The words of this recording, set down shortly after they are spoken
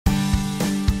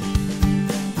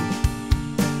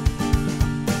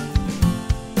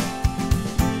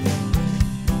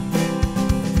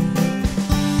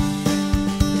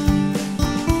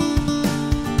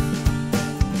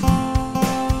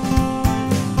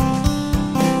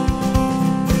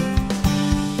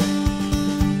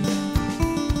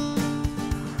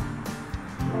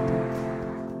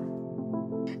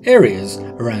Areas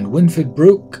around Winford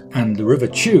Brook and the River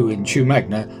Chew in Chew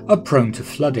Magna are prone to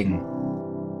flooding.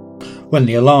 When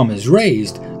the alarm is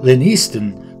raised, Lynne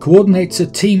Easton coordinates a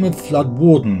team of flood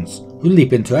wardens who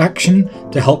leap into action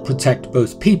to help protect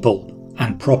both people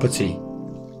and property.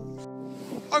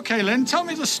 Okay, Lynne, tell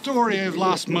me the story of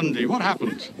last Monday. What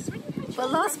happened? Well,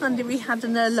 last Monday we had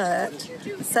an alert.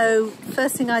 So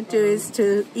first thing I do is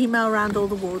to email around all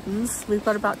the wardens. We've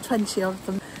got about 20 of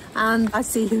them, and I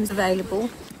see who's available.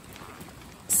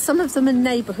 Some of them are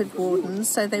neighbourhood wardens,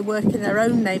 so they work in their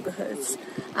own neighbourhoods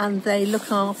and they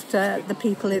look after the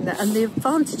people in there. And the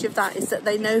advantage of that is that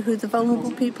they know who the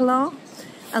vulnerable people are.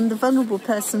 And the vulnerable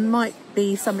person might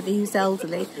be somebody who's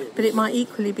elderly, but it might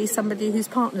equally be somebody whose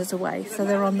partner's away, so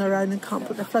they're on their own and can't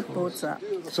put their floodboards up.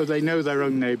 So they know their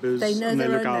own neighbours. They know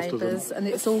their own neighbours, and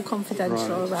it's all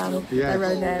confidential around their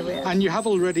own area. And you have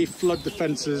already flood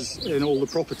defences in all the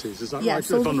properties, is that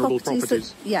right? All vulnerable the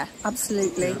properties. Yeah,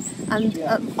 absolutely. Yeah.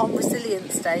 And on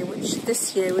Resilience Day, which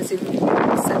this year was in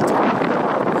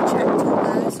September, we checked all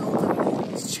those, all the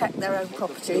check their own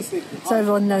properties, so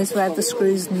everyone knows where the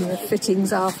screws and the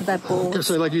fittings are for their boards.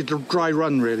 So like you dry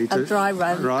run, really? A dry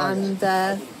run, right. And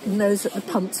knows that the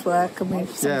pumps work, and we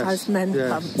sometimes mend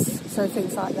pumps, so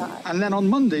things like that. And then on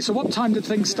Monday, so what time did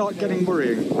things start getting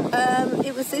worrying?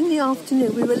 It was in the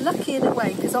afternoon. We were lucky in a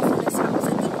way, because often this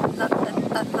happens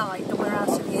at night and we're out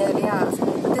in the early hours.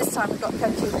 But this time we got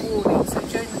plenty of warning, so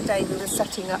during the day we were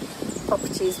setting up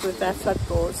properties with their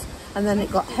floodboards. And then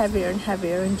it got heavier and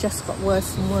heavier and just got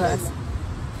worse and worse.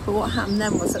 But what happened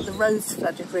then was that the roads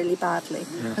flooded really badly.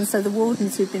 Yes. And so the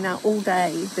wardens who'd been out all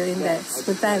day doing this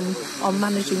were then on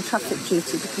managing traffic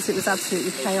duty because it was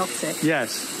absolutely chaotic.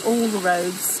 Yes. All the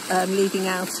roads leading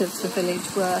out of the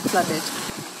village were flooded.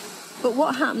 But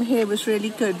what happened here was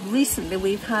really good. Recently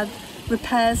we've had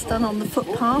repairs done on the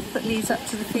footpath that leads up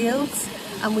to the fields,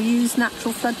 and we use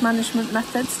natural flood management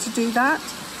methods to do that.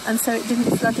 And so it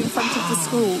didn't flood in front of the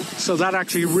school. So that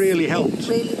actually really helped? It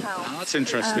really helped. Oh, that's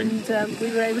interesting. And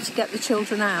we were able to get the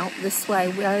children out this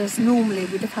way, whereas normally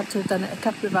we'd have had to have done it a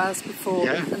couple of hours before,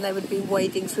 and they would be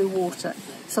wading through water.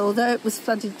 So although it was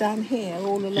flooded down here,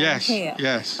 all along here,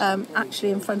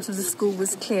 actually in front of the school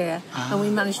was clear, and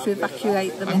we managed to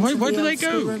evacuate them. And where did they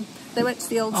go? They went to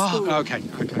the old school. Okay.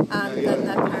 And then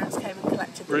their parents came and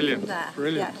collected them from there.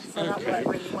 Brilliant. Yeah, so that worked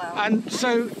really well. And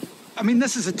so, I mean,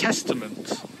 this is a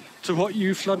testament to what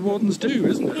you flood wardens do,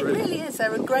 isn't it? It really is.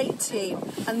 They're a great team.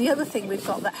 And the other thing we've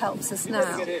got that helps us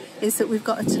now is that we've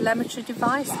got a telemetry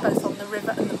device both on the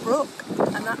river and the brook,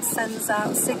 and that sends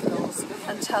out signals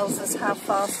and tells us how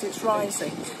fast it's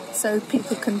rising. So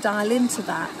people can dial into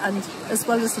that, and as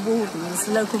well as the wardens,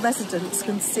 local residents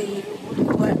can see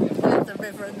where the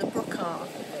river and the brook are.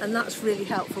 And that's really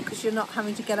helpful because you're not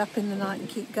having to get up in the night and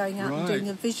keep going out and doing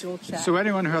a visual check. So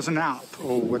anyone who has an app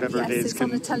or whatever it is it's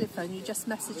on a telephone. You just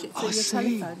message it through your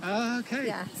telephone. Okay.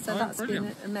 Yeah, so that's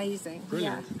been amazing.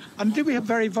 Brilliant. Yeah. And do we have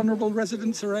very vulnerable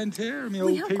residents around here? I mean,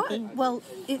 old people? Well,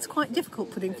 it's quite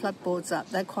difficult putting floodboards up.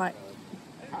 They're quite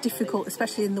difficult,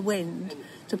 especially in the wind,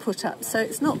 to put up. So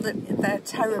it's not that they're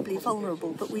terribly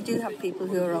vulnerable, but we do have people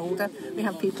who are older, we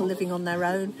have people living on their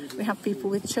own, we have people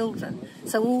with children.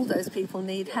 So all those people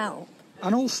need help.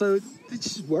 And also,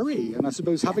 it's worry. And I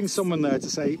suppose having someone there to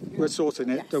say, we're sorting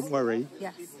it, don't worry,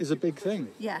 is a big thing.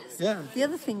 Yes. Yeah. The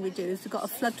other thing we do is we've got a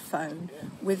flood phone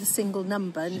with a single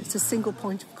number, and it's a single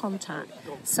point of contact.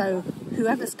 So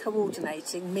whoever's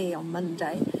coordinating, me on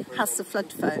Monday, has the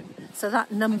flood phone. So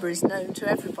that number is known to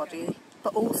everybody,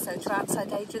 but also to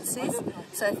outside agencies.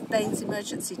 So if Bain's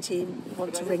emergency team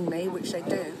want to ring me, which they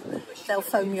do, they'll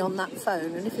phone me on that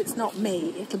phone, and if it's not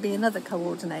me, it'll be another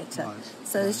coordinator. Right.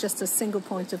 So it's just a single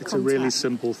point of contact. It's a really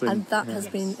simple thing. And that has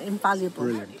been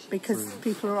invaluable because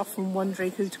people are often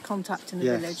wondering who to contact in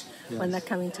the village when they're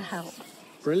coming to help.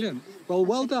 Brilliant.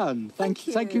 Well done. Thank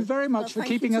you very much for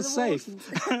keeping us safe.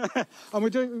 And we're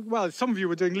doing, some of you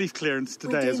were doing leaf clearance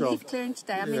today as well. Leaf clearing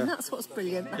today. I mean, that's what's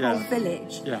brilliant. The whole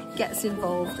village gets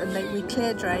involved, and we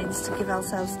clear drains to give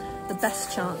ourselves the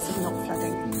best chance of not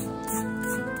flooding.